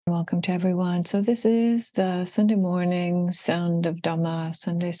Welcome to everyone. So this is the Sunday morning Sound of Dhamma,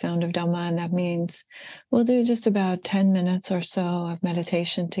 Sunday Sound of Dhamma, and that means we'll do just about 10 minutes or so of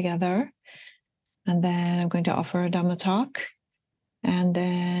meditation together. And then I'm going to offer a Dhamma talk, and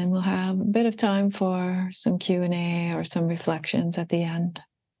then we'll have a bit of time for some Q&A or some reflections at the end.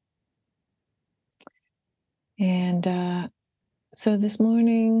 And so this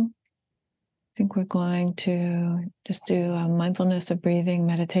morning, I think we're going to just do a mindfulness of breathing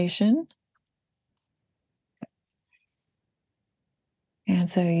meditation. And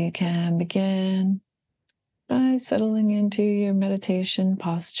so you can begin by settling into your meditation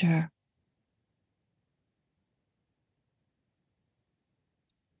posture.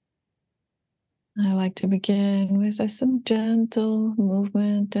 I like to begin with some gentle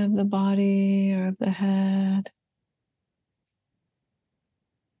movement of the body or of the head.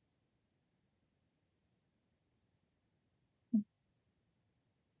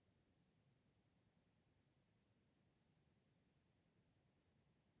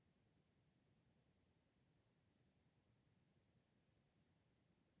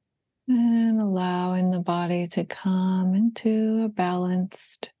 And allowing the body to come into a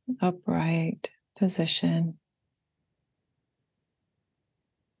balanced, upright position.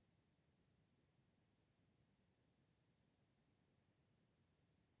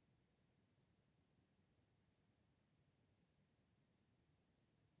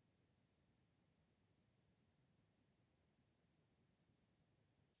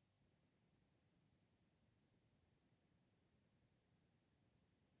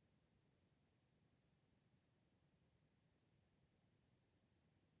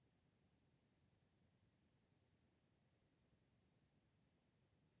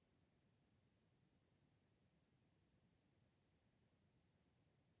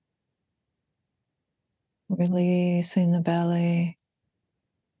 Releasing the belly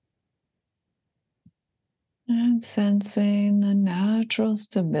and sensing the natural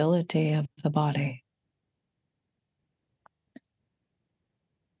stability of the body.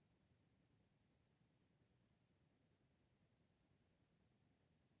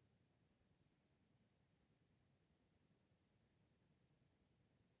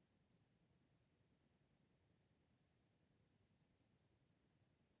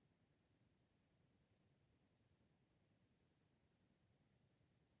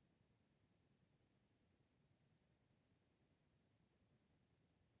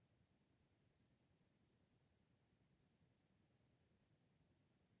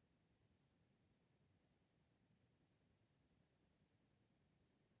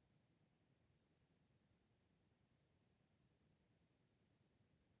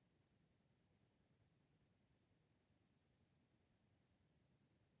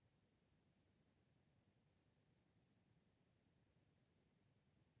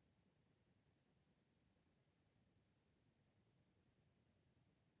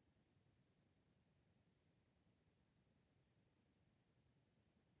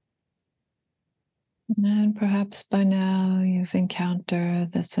 And perhaps by now you've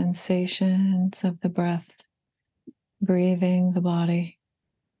encountered the sensations of the breath, breathing the body.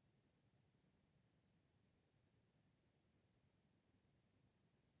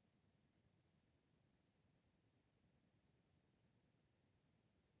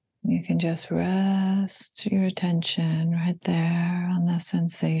 You can just rest your attention right there on the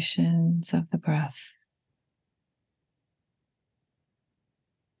sensations of the breath.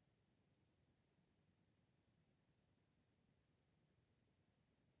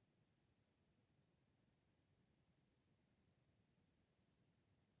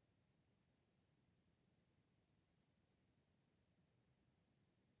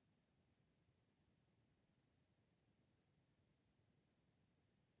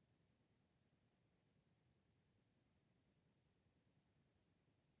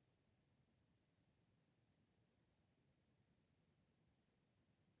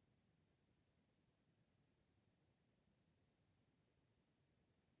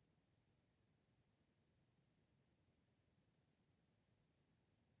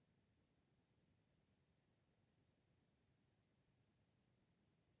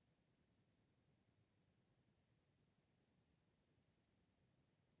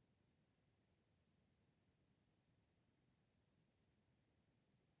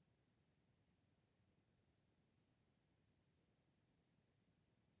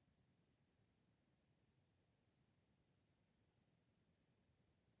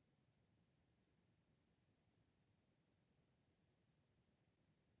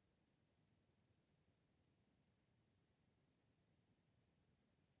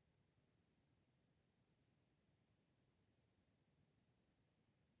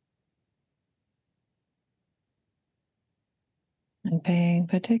 And paying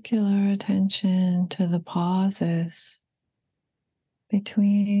particular attention to the pauses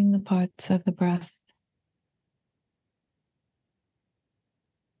between the parts of the breath.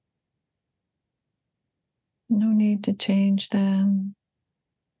 No need to change them,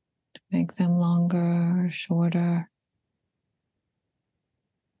 to make them longer or shorter.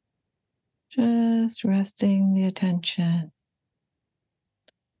 Just resting the attention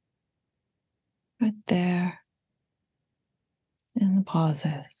right there in the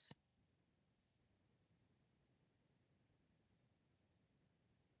pauses.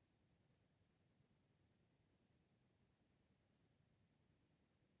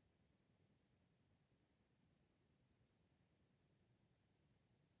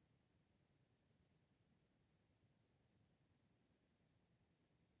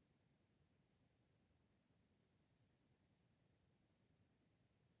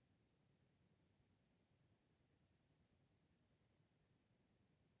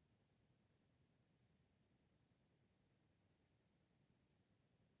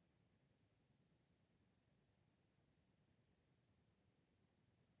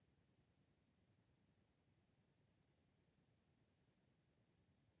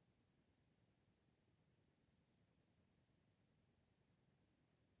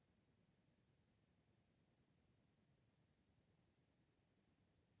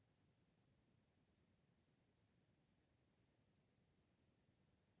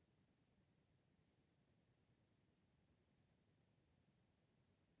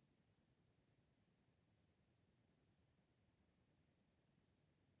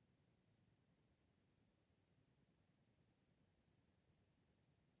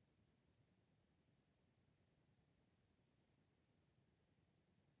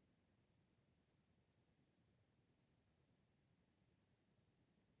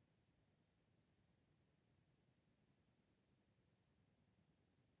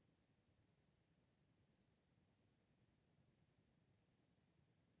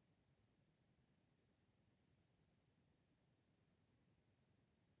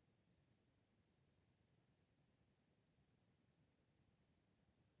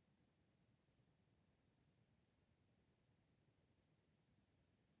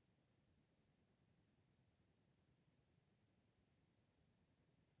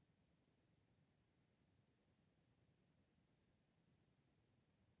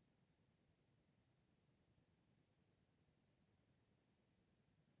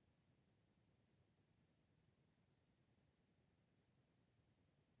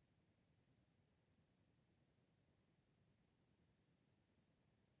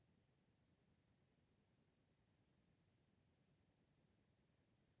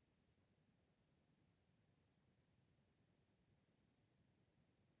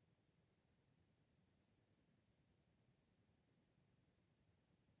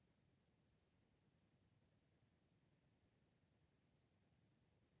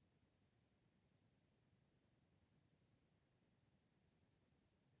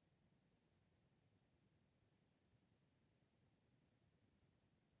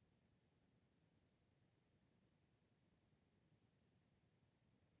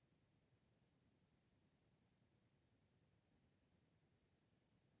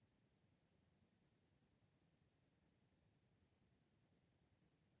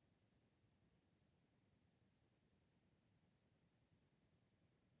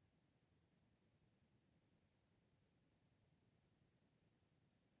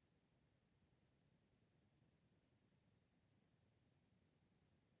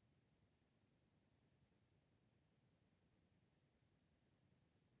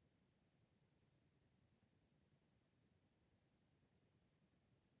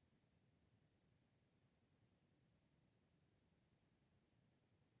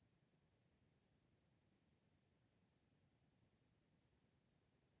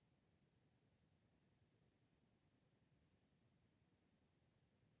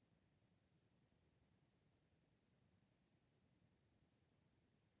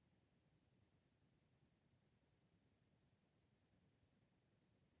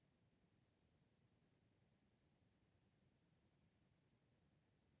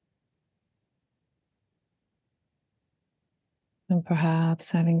 And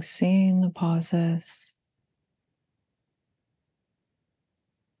perhaps having seen the pauses,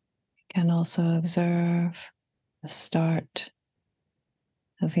 you can also observe the start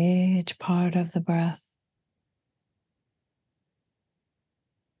of each part of the breath.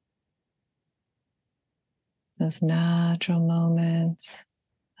 Those natural moments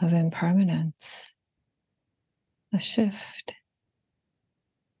of impermanence, a shift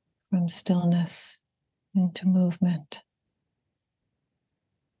from stillness into movement.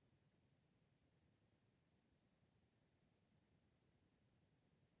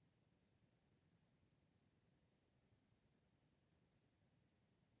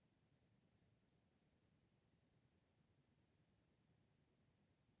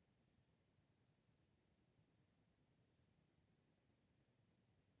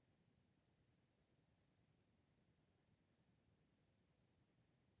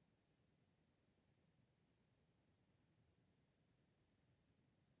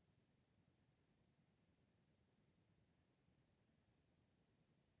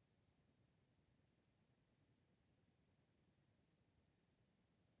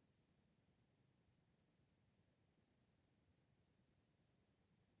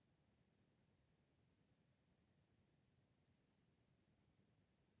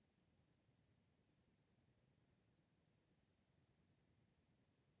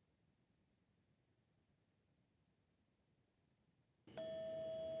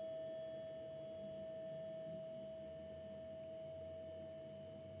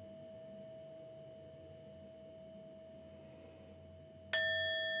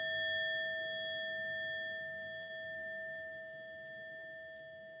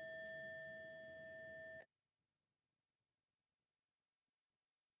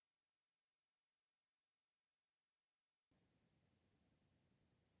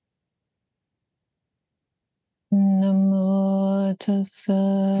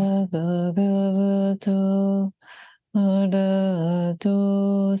 tassa bhagavato arahato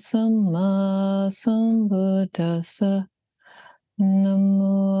samma sambuddhassa.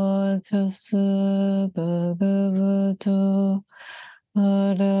 Namo tassa bhagavato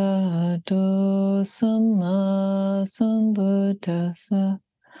arahato samma sambuddhassa.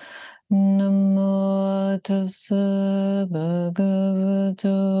 Namo tassa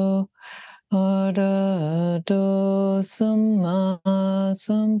bhagavato arahato samma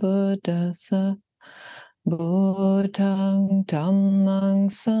sambuddhassa. Bhutang dhammang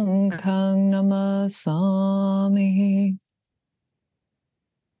sanghang namasami.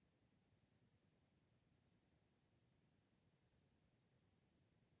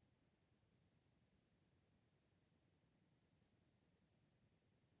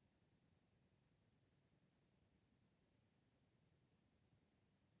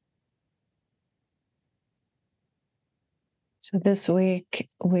 So this week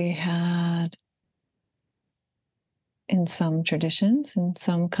we had, in some traditions, in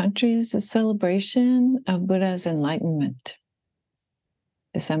some countries, a celebration of Buddha's enlightenment.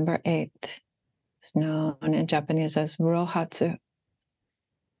 December 8th. It's known in Japanese as Rohatsu.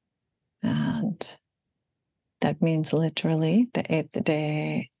 And that means literally the 8th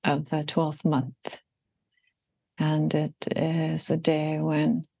day of the 12th month. And it is a day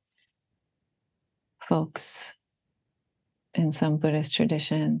when folks in some Buddhist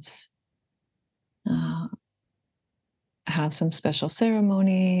traditions have some special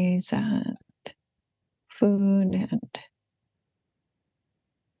ceremonies and food and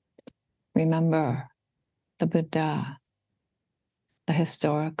remember the Buddha, the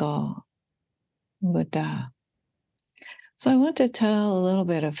historical Buddha. So I want to tell a little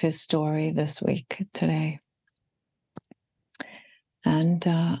bit of his story this week, today. And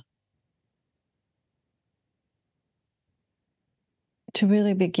to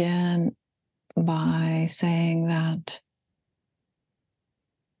really begin by saying that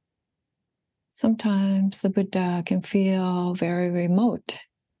sometimes the Buddha can feel very remote.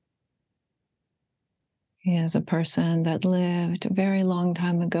 He is a person that lived a very long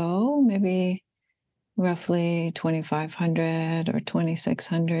time ago, maybe roughly 2,500 or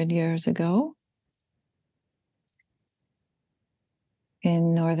 2,600 years ago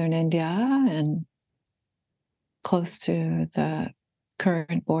in northern India and close to the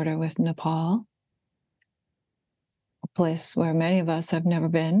current border with Nepal, a place where many of us have never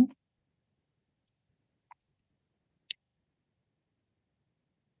been.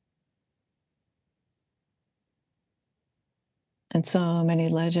 And so many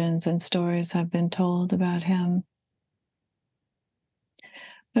legends and stories have been told about him.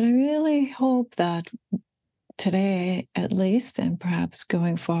 But I really hope that today, at least, and perhaps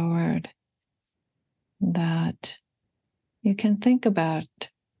going forward, that you can think about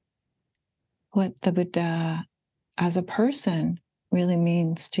what the Buddha as a person really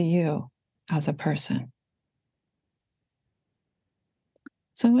means to you as a person.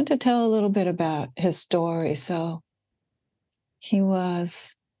 So I want to tell a little bit about his story. So he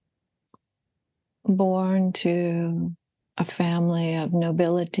was born to a family of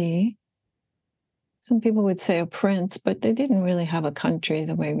nobility. Some people would say a prince, but they didn't really have a country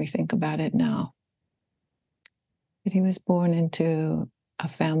the way we think about it now. But he was born into a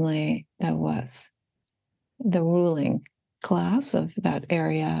family that was the ruling class of that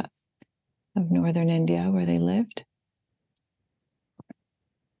area of northern India where they lived.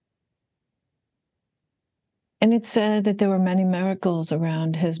 And it's said that there were many miracles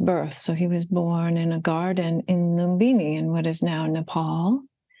around his birth. So he was born in a garden in Lumbini, in what is now Nepal,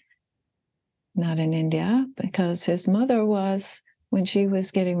 not in India, because his mother was, when she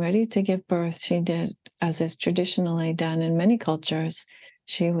was getting ready to give birth, she did, as is traditionally done in many cultures,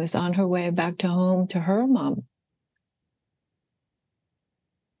 she was on her way back to home to her mom.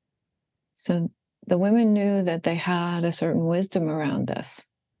 So the women knew that they had a certain wisdom around this.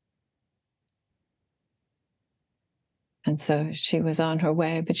 And so she was on her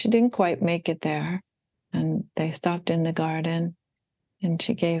way, but she didn't quite make it there. And they stopped in the garden and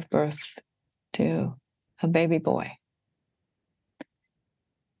she gave birth to a baby boy.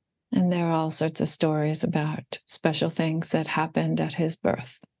 And there are all sorts of stories about special things that happened at his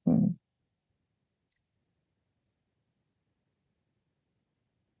birth.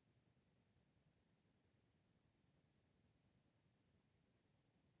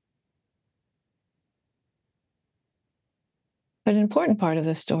 But an important part of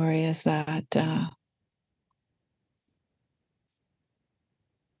the story is that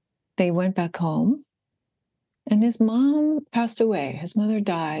they went back home and his mom passed away. His mother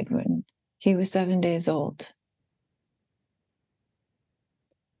died when he was 7 days old.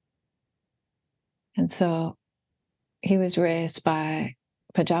 And so he was raised by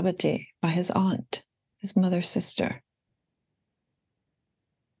Pajapati, by his aunt, his mother's sister.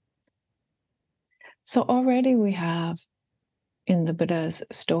 So already we have in the Buddha's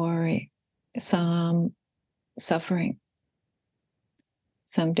story some suffering,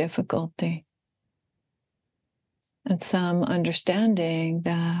 some difficulty, and some understanding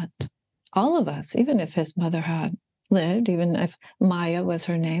that all of us, even if his mother had lived, even if Maya was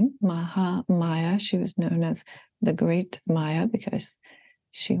her name, Maya, she was known as the Great Maya because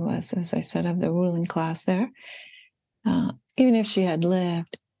she was, as I said, of the ruling class there. Even if she had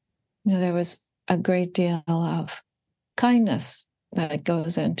lived, there was a great deal of kindness that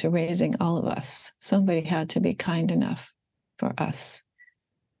goes into raising all of us. Somebody had to be kind enough for us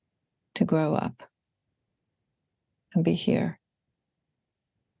to grow up and be here.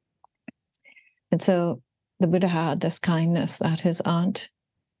 And so the Buddha had this kindness that his aunt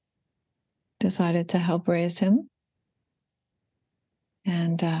decided to help raise him.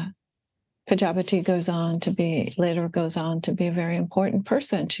 And Pajapati later goes on to be a very important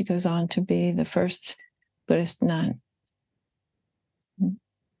person. She goes on to be the first Buddhist nun.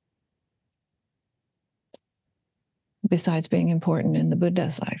 Besides being important in the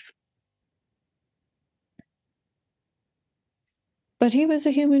Buddha's life. But he was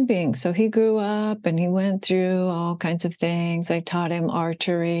a human being, so he grew up and he went through all kinds of things. They taught him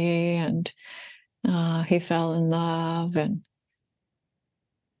archery and he fell in love and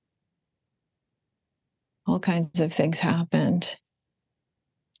all kinds of things happened.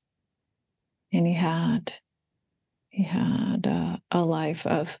 And he had a life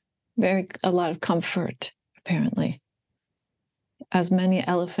of a lot of comfort, apparently. As many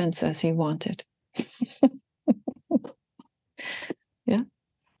elephants as he wanted. Yeah.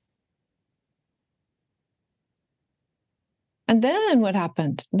 And then what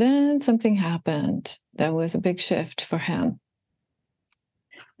happened? Then something happened that was a big shift for him.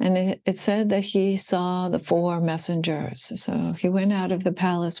 And it said that he saw the 4 messengers. So he went out of the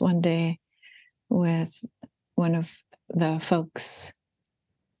palace one day with one of the folks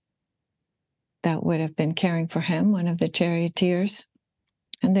that would have been caring for him, one of the charioteers.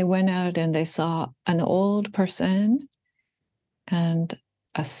 And they went out and they saw an old person and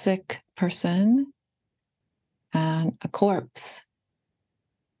a sick person and a corpse,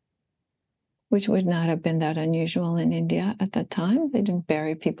 which would not have been that unusual in India at that time. They didn't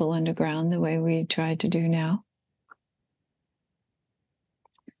bury people underground the way we try to do now.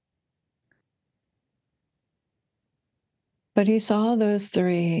 But he saw those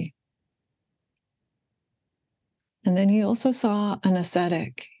 3. And then he also saw an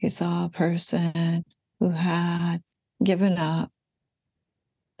ascetic. He saw a person who had given up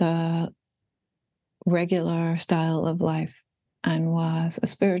the regular style of life and was a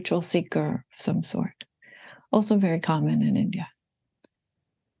spiritual seeker of some sort. Also very common in India.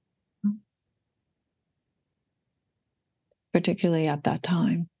 Particularly at that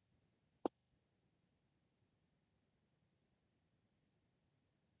time.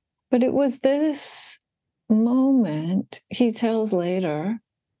 But it was this moment, he tells later,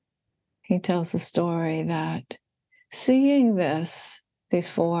 he tells the story that seeing these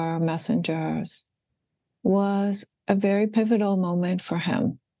 4 messengers was a very pivotal moment for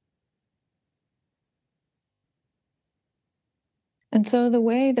him. And so the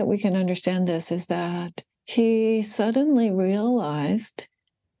way that we can understand this is that he suddenly realized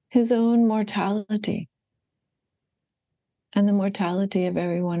his own mortality and the mortality of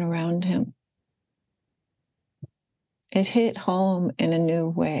everyone around him. It hit home in a new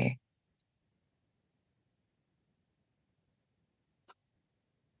way.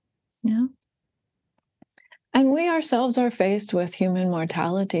 Yeah. And we ourselves are faced with human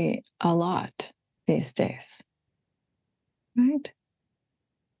mortality a lot these days, right?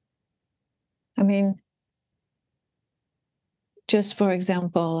 I mean, just for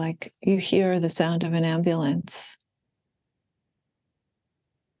example, like you hear the sound of an ambulance.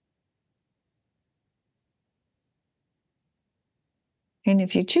 And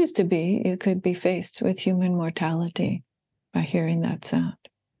if you choose to be, you could be faced with human mortality by hearing that sound.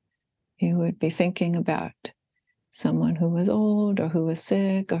 You would be thinking about someone who was old or who was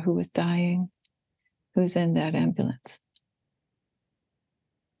sick or who was dying, who's in that ambulance.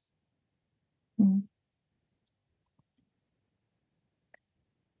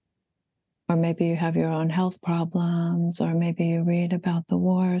 Or maybe you have your own health problems, or maybe you read about the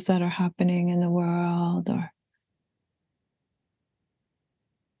wars that are happening in the world, or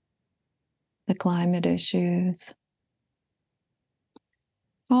the climate issues.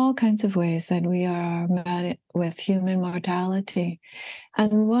 All kinds of ways that we are met with human mortality.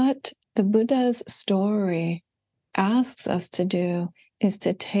 And what the Buddha's story asks us to do is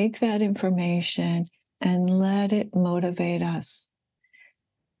to take that information and let it motivate us.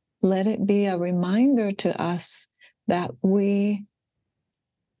 Let it be a reminder to us that we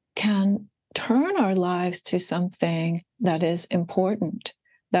can turn our lives to something that is important,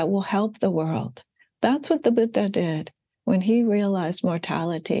 that will help the world. That's what the Buddha did when he realized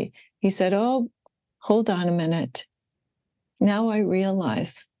mortality. He said, oh, hold on a minute. Now I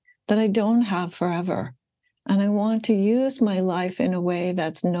realize that I don't have forever. And I want to use my life in a way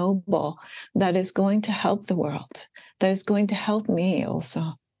that's noble, that is going to help the world, that is going to help me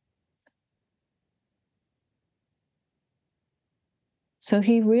also. So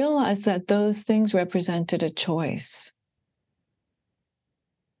he realized that those things represented a choice,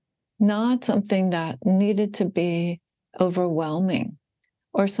 not something that needed to be overwhelming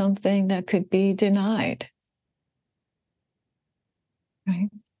or something that could be denied, right?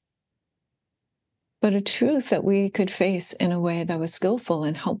 But a truth that we could face in a way that was skillful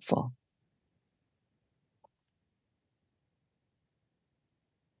and helpful.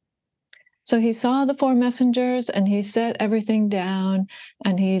 So he saw the 4 messengers and he set everything down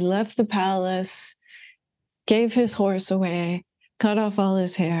and he left the palace, gave his horse away, cut off all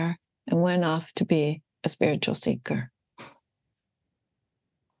his hair, and went off to be a spiritual seeker.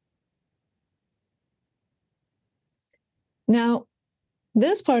 Now,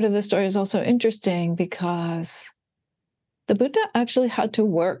 this part of the story is also interesting because the Buddha actually had to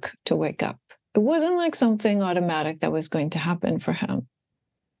work to wake up. It wasn't like something automatic that was going to happen for him.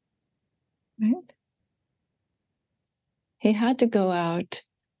 Right? He had to go out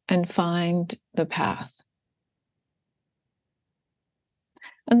and find the path.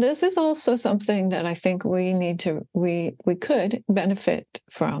 And this is also something that I think we could benefit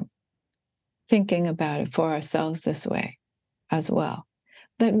from, thinking about it for ourselves this way as well,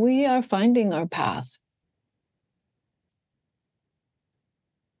 that we are finding our path.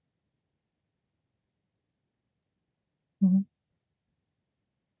 Mm-hmm.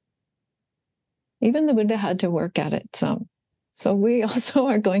 Even the Buddha had to work at it some. So we also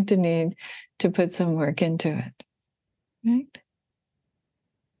are going to need to put some work into it, right?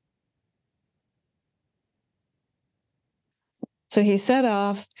 So he set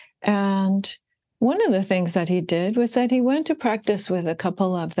off, and one of the things that he did was that he went to practice with a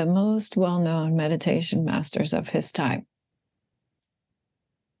couple of the most well-known meditation masters of his time,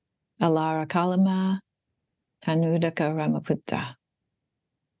 Alara Kalama and Uddaka Ramaputta.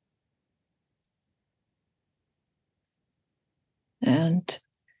 And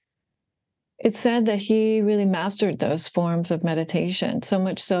it's said that he really mastered those forms of meditation, so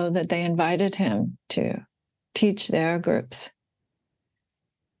much so that they invited him to teach their groups.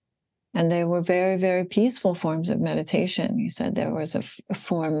 And they were very, very peaceful forms of meditation. He said there was a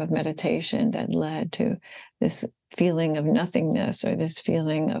form of meditation that led to this feeling of nothingness or this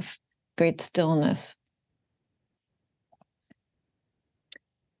feeling of great stillness.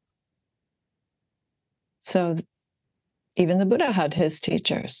 So even the Buddha had his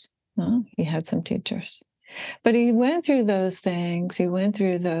teachers. He had some teachers. But he went through those things. He went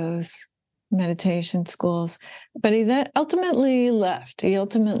through those meditation schools. But he then ultimately left. He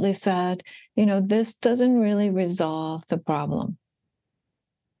ultimately said, this doesn't really resolve the problem.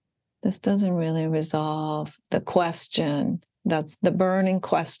 This doesn't really resolve the question. That's the burning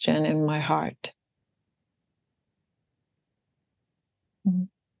question in my heart. Mm-hmm.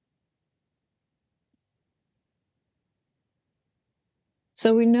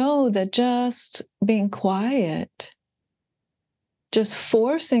 So we know that just being quiet, just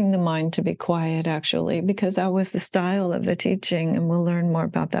forcing the mind to be quiet, actually, because that was the style of the teaching, and we'll learn more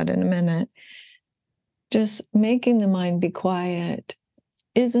about that in a minute. Just making the mind be quiet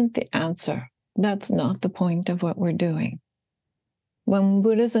isn't the answer. That's not the point of what we're doing. When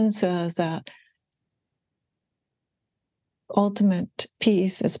Buddhism says that ultimate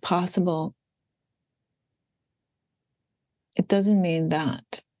peace is possible, it doesn't mean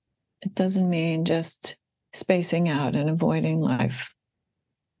that. It doesn't mean just spacing out and avoiding life,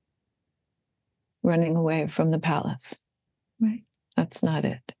 running away from the palace, right? That's not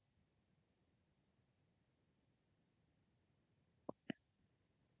it.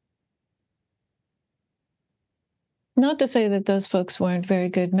 Not to say that those folks weren't very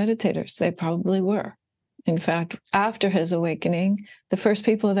good meditators. They probably were. In fact, after his awakening, the first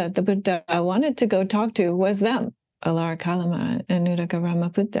people that the Buddha wanted to go talk to was them, Alara Kalama and Uddaka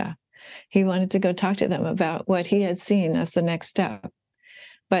Ramaputta. He wanted to go talk to them about what he had seen as the next step.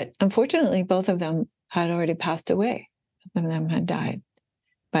 But unfortunately, both of them had already passed away. Both of them had died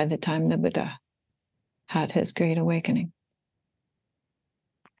by the time the Buddha had his great awakening.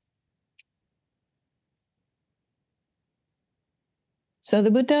 So the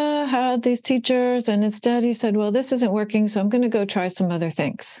Buddha had these teachers, and instead he said, well, this isn't working, so I'm going to go try some other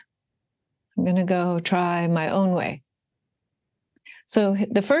things. I'm going to go try my own way. So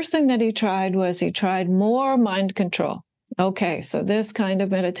the first thing that he tried was he tried more mind control. Okay, so this kind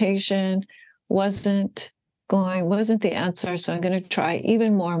of meditation wasn't the answer, so I'm going to try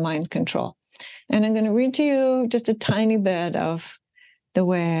even more mind control. And I'm going to read to you just a tiny bit of the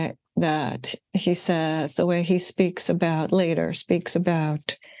way that he says, the way he speaks about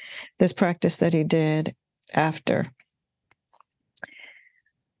this practice that he did after.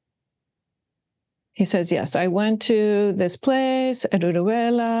 He says, yes, I went to this place,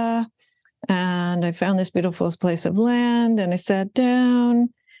 Aruruela, and I found this beautiful place of land, and I sat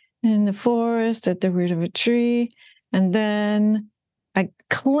down in the forest at the root of a tree, and then I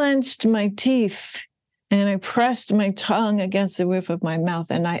clenched my teeth, and I pressed my tongue against the roof of my mouth,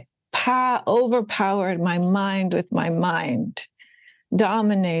 and I overpowered my mind with my mind,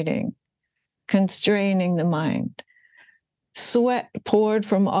 dominating, constraining the mind. Sweat poured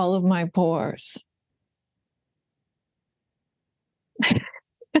from all of my pores.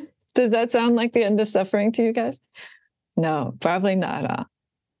 Does that sound like the end of suffering to you guys? No, probably not.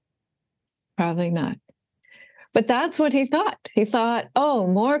 Probably not. But that's what he thought. He thought, oh,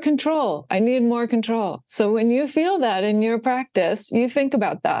 more control. I need more control. So when you feel that in your practice, you think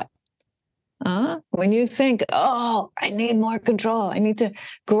about that. When you think, oh, I need more control. I need to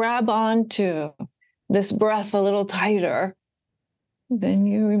grab onto this breath a little tighter. Then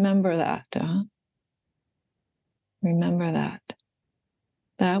you remember that. Remember that.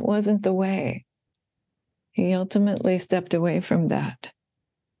 That wasn't the way. He ultimately stepped away from that.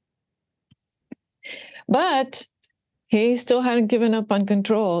 But he still hadn't given up on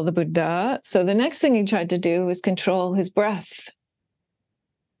control, the Buddha. So the next thing he tried to do was control his breath.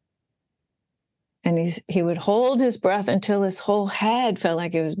 And he would hold his breath until his whole head felt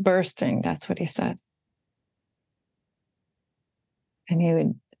like it was bursting. That's what he said. And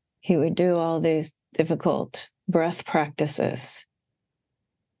he would do all these difficult breath practices.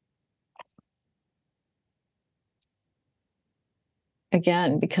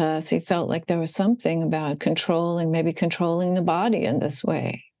 Again, because he felt like there was something about maybe controlling the body in this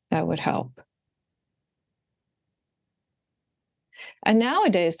way that would help. And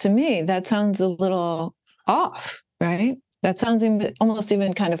nowadays, to me, that sounds a little off, right? That sounds almost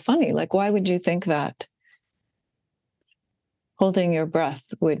even kind of funny. Like, why would you think that holding your breath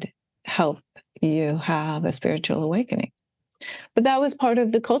would help you have a spiritual awakening? But that was part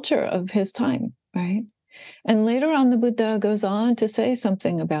of the culture of his time, right? And later on, the Buddha goes on to say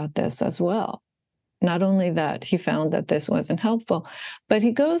something about this as well. Not only that he found that this wasn't helpful, but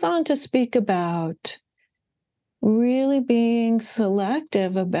he goes on to speak about really being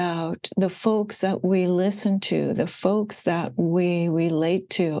selective about the folks that we listen to, the folks that we relate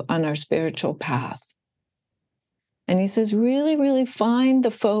to on our spiritual path. And he says, really, really find the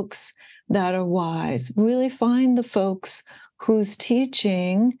folks that are wise. Really find the folks whose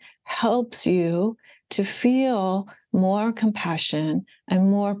teaching helps you to feel more compassion and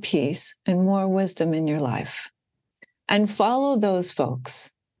more peace and more wisdom in your life. And follow those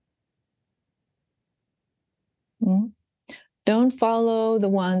folks. Don't follow the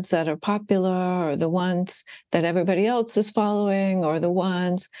ones that are popular or the ones that everybody else is following or the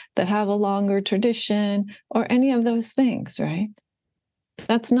ones that have a longer tradition or any of those things, right?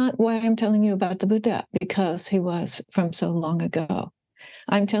 That's not why I'm telling you about the Buddha, because he was from so long ago.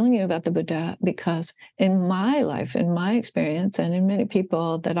 I'm telling you about the Buddha because in my life, in my experience, and in many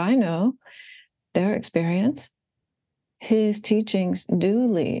people that I know, their experience, his teachings do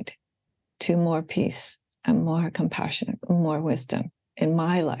lead to more peace and more compassion, more wisdom in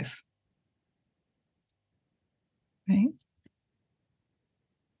my life. Right?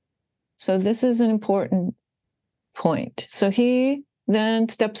 So this is an important point. So he then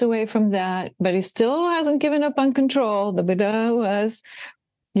steps away from that, but he still hasn't given up on control. The Buddha was,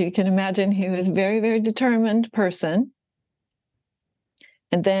 you can imagine, he was a very, very determined person.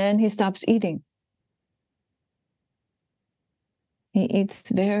 And then he stops eating. He eats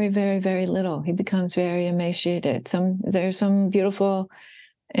very, very, very little. He becomes very emaciated. There's some beautiful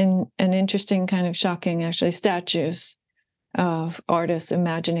and interesting, kind of shocking, actually, statues of artists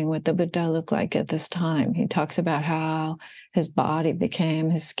imagining what the Buddha looked like at this time. He talks about how his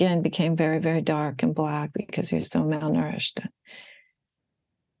skin became very, very dark and black because he was so malnourished.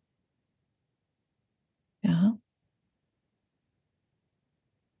 Yeah.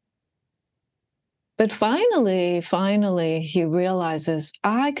 But finally, he realizes,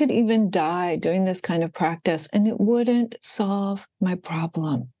 I could even die doing this kind of practice and it wouldn't solve my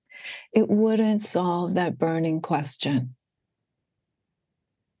problem. It wouldn't solve that burning question.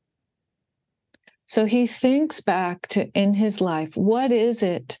 So he thinks back to in his life, what is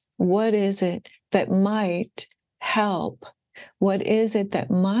it that might help? What is it that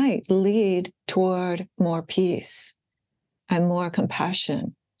might lead toward more peace and more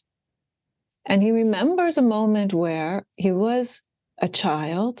compassion? And he remembers a moment where he was a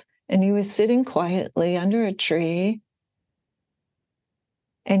child and he was sitting quietly under a tree,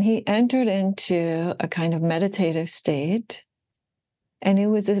 and he entered into a kind of meditative state. And it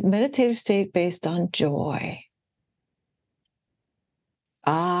was a meditative state based on joy.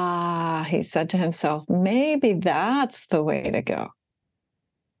 He said to himself, maybe that's the way to go.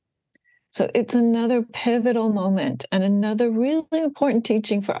 So it's another pivotal moment and another really important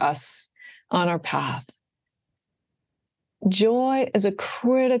teaching for us on our path. Joy is a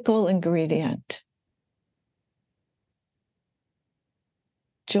critical ingredient.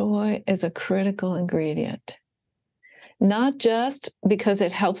 Joy is a critical ingredient. Not just because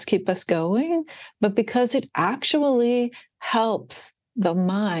it helps keep us going, but because it actually helps the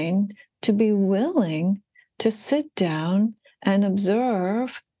mind to be willing to sit down and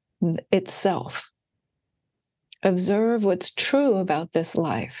observe itself. Observe what's true about this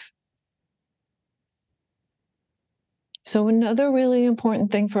life. So another really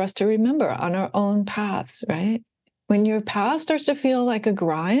important thing for us to remember on our own paths, right? When your path starts to feel like a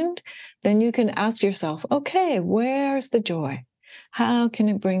grind, then you can ask yourself, okay, where's the joy? How can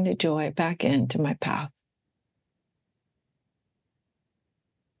it bring the joy back into my path?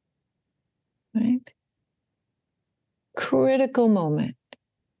 Right? Critical moment.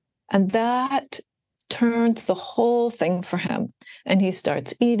 And that turns the whole thing for him. And he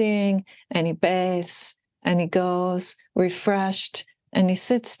starts eating, and he bathes, and he goes refreshed, and he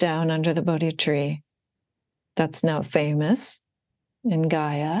sits down under the Bodhi tree. That's now famous in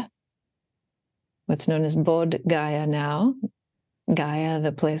Gaya, what's known as Bodh Gaya now. Gaya,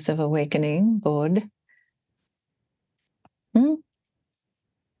 the place of awakening, Bodh.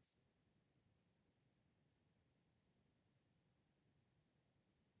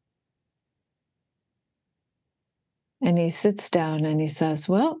 And he sits down and he says,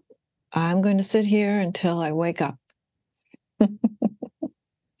 well, I'm going to sit here until I wake up.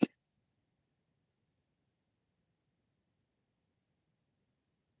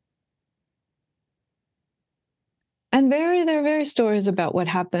 And there are various stories about what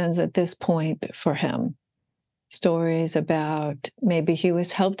happens at this point for him. Stories about maybe he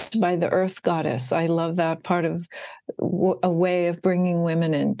was helped by the earth goddess. I love that part of a way of bringing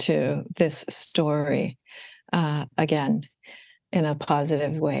women into this story. Again, in a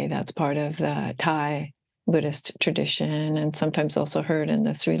positive way. That's part of the Thai Buddhist tradition, and sometimes also heard in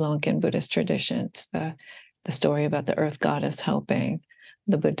the Sri Lankan Buddhist traditions, the story about the earth goddess helping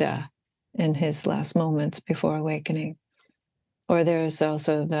the Buddha in his last moments before awakening. Or there's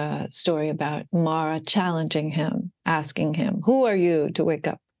also the story about Mara challenging him, asking him, who are you to wake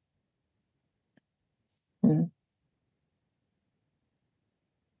up?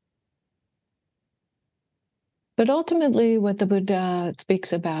 But ultimately, what the Buddha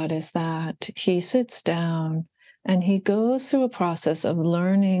speaks about is that he sits down and he goes through a process of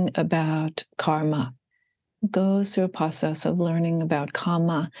learning about karma, goes through a process of learning about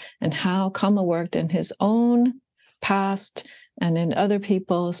karma and how karma worked in his own past and in other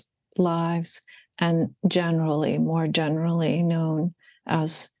people's lives, and generally, more generally known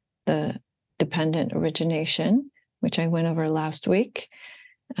as the dependent origination, which I went over last week.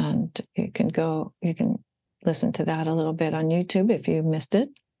 And you can listen to that a little bit on YouTube if you missed it.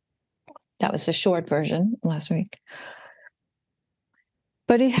 That was the short version last week.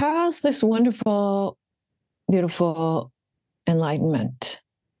 But he has this wonderful, beautiful enlightenment.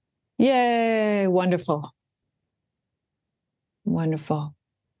 Yay, wonderful. Wonderful.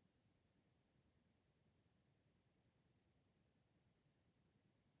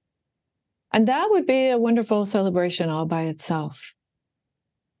 And that would be a wonderful celebration all by itself.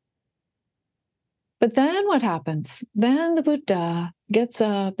 But then what happens? Then the Buddha gets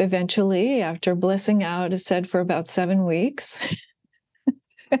up eventually after blissing out, is said, for about 7 weeks.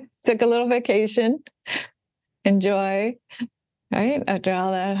 Took a little vacation, enjoy, right? After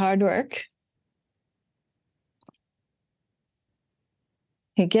all that hard work.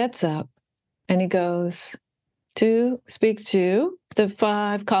 He gets up and he goes to speak to the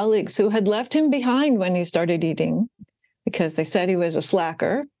 5 colleagues who had left him behind when he started eating because they said he was a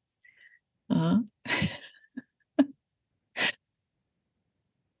slacker.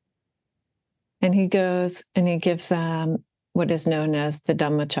 And he goes and he gives them what is known as the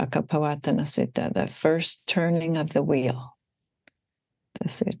Dhammacakkappavattana Sutta, the first turning of the wheel,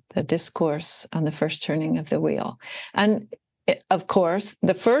 the discourse on the first turning of the wheel. And of course,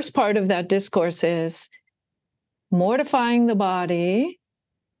 the first part of that discourse is mortifying the body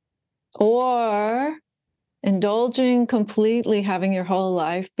or indulging completely, having your whole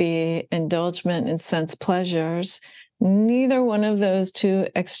life be indulgement in sense pleasures. Neither one of those two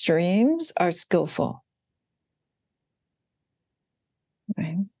extremes are skillful.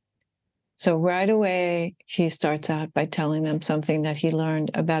 Right? So right away, he starts out by telling them something that he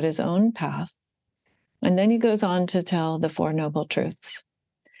learned about his own path. And then he goes on to tell the Four Noble Truths.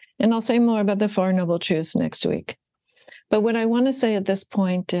 And I'll say more about the Four Noble Truths next week. But what I want to say at this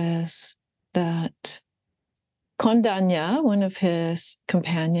point is that Kondanya, one of his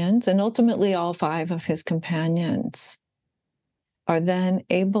companions, and ultimately all five of his companions, are then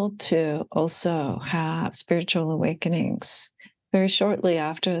able to also have spiritual awakenings very shortly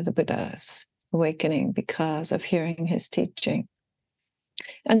after the Buddha's awakening because of hearing his teaching.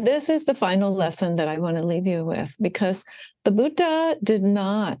 And this is the final lesson that I want to leave you with, because the Buddha did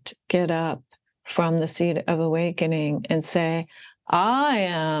not get up from the seat of awakening and say, I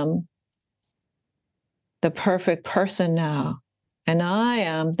am the perfect person now, and I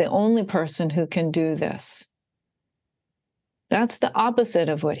am the only person who can do this. That's the opposite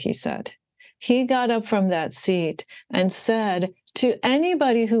of what he said. He got up from that seat and said to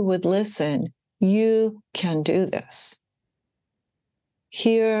anybody who would listen, you can do this.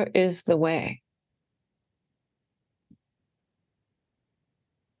 Here is the way.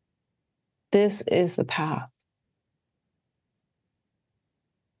 This is the path.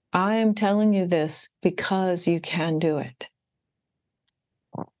 I am telling you this because you can do it.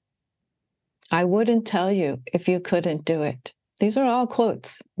 I wouldn't tell you if you couldn't do it. These are all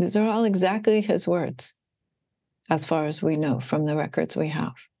quotes. These are all exactly his words, as far as we know from the records we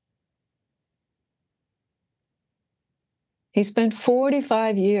have. He spent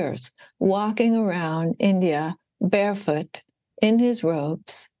 45 years walking around India barefoot in his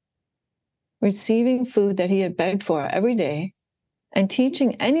robes, receiving food that he had begged for every day, and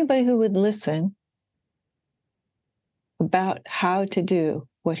teaching anybody who would listen about how to do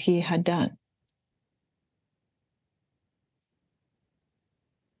what he had done.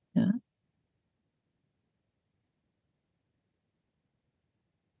 Yeah.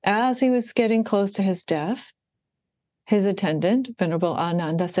 As he was getting close to his death, his attendant, Venerable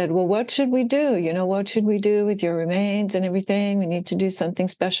Ananda, said, well, what should we do? You know, what should we do with your remains and everything? We need to do something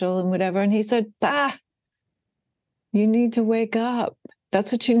special and whatever. And he said, you need to wake up.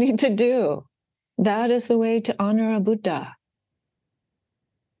 That's what you need to do. That is the way to honor a Buddha,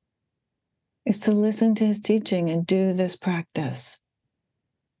 is to listen to his teaching and do this practice.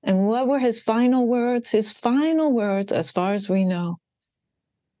 And what were his final words? His final words, as far as we know,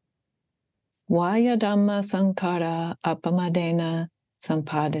 Vaya Dhamma Sankara Apamadena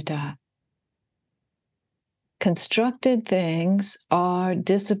Sampadita. Constructed things are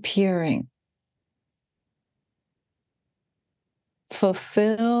disappearing.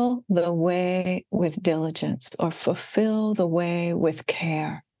 Fulfill the way with diligence, or fulfill the way with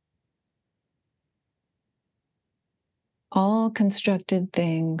care. All constructed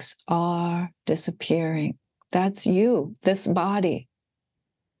things are disappearing. That's you, this body,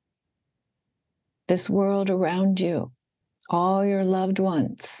 this world around you, all your loved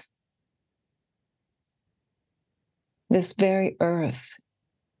ones, this very earth.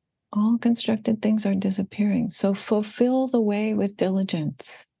 All constructed things are disappearing. So fulfill the way with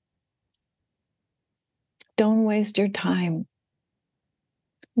diligence. Don't waste your time.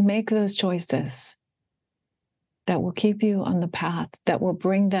 Make those choices that will keep you on the path, that will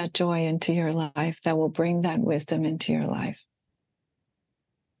bring that joy into your life, that will bring that wisdom into your life.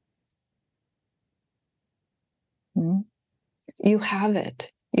 You have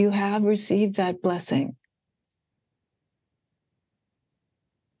it. You have received that blessing.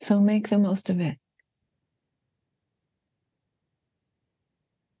 So make the most of it.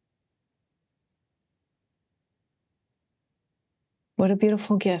 What a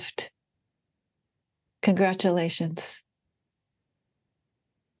beautiful gift. Congratulations.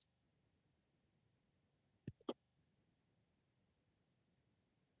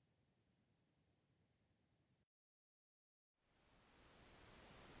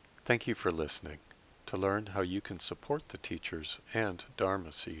 Thank you for listening. To learn how you can support the teachers and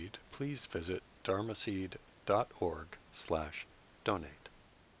Dharma Seed, please visit dharmaseed.org/donate.